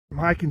I'm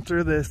hiking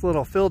through this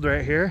little field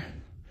right here,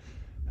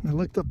 and I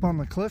looked up on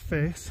the cliff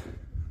face.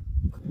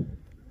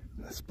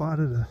 I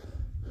spotted a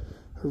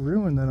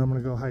ruin that I'm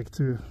gonna go hike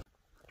to.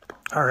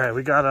 All right,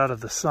 we got out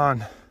of the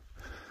sun.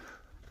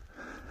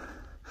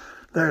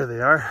 There they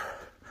are.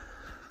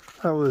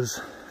 That was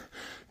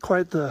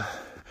quite the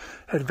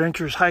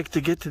adventurous hike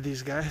to get to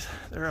these guys.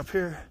 They're up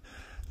here.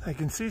 I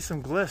can see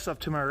some glyphs up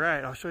to my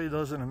right. I'll show you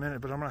those in a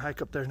minute, but I'm gonna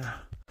hike up there now.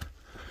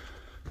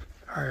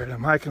 All right,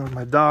 I'm hiking with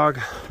my dog.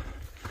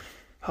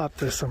 Up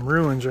to some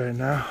ruins right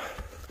now.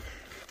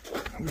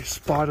 We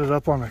spotted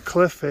up on a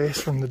cliff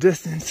face from the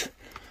distance.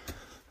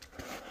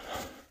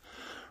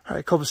 All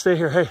right, Kobe, stay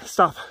here. Hey,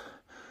 stop.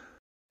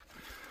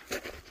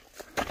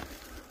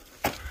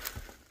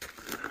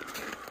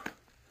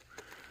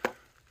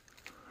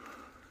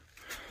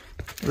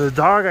 The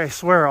dog, I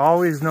swear,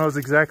 always knows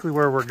exactly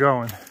where we're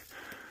going.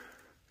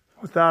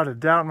 Without a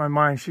doubt in my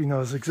mind, she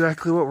knows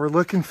exactly what we're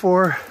looking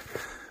for,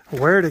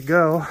 where to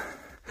go,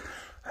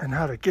 and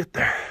how to get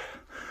there.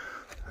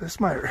 This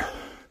might,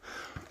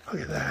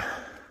 look at that.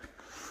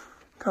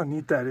 Look how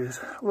neat that is.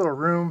 A little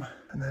room.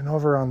 And then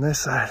over on this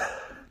side,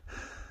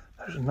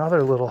 there's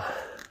another little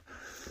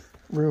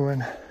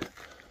ruin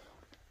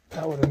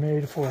that would have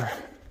made for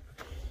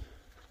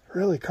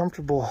really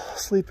comfortable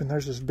sleeping.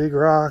 There's this big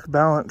rock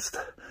balanced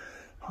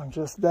on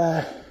just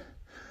that.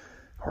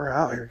 We're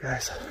out here,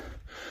 guys.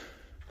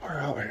 We're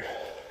out here.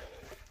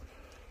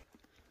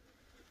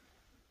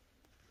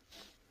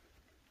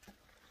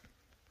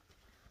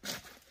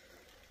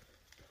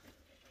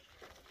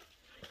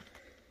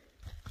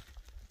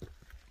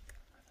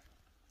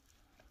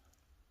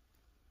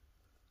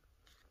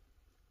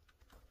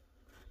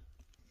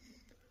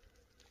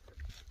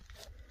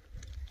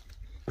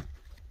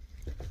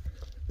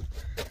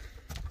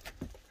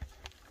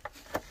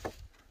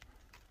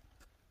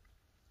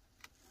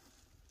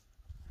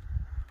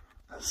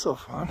 That's so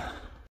fun.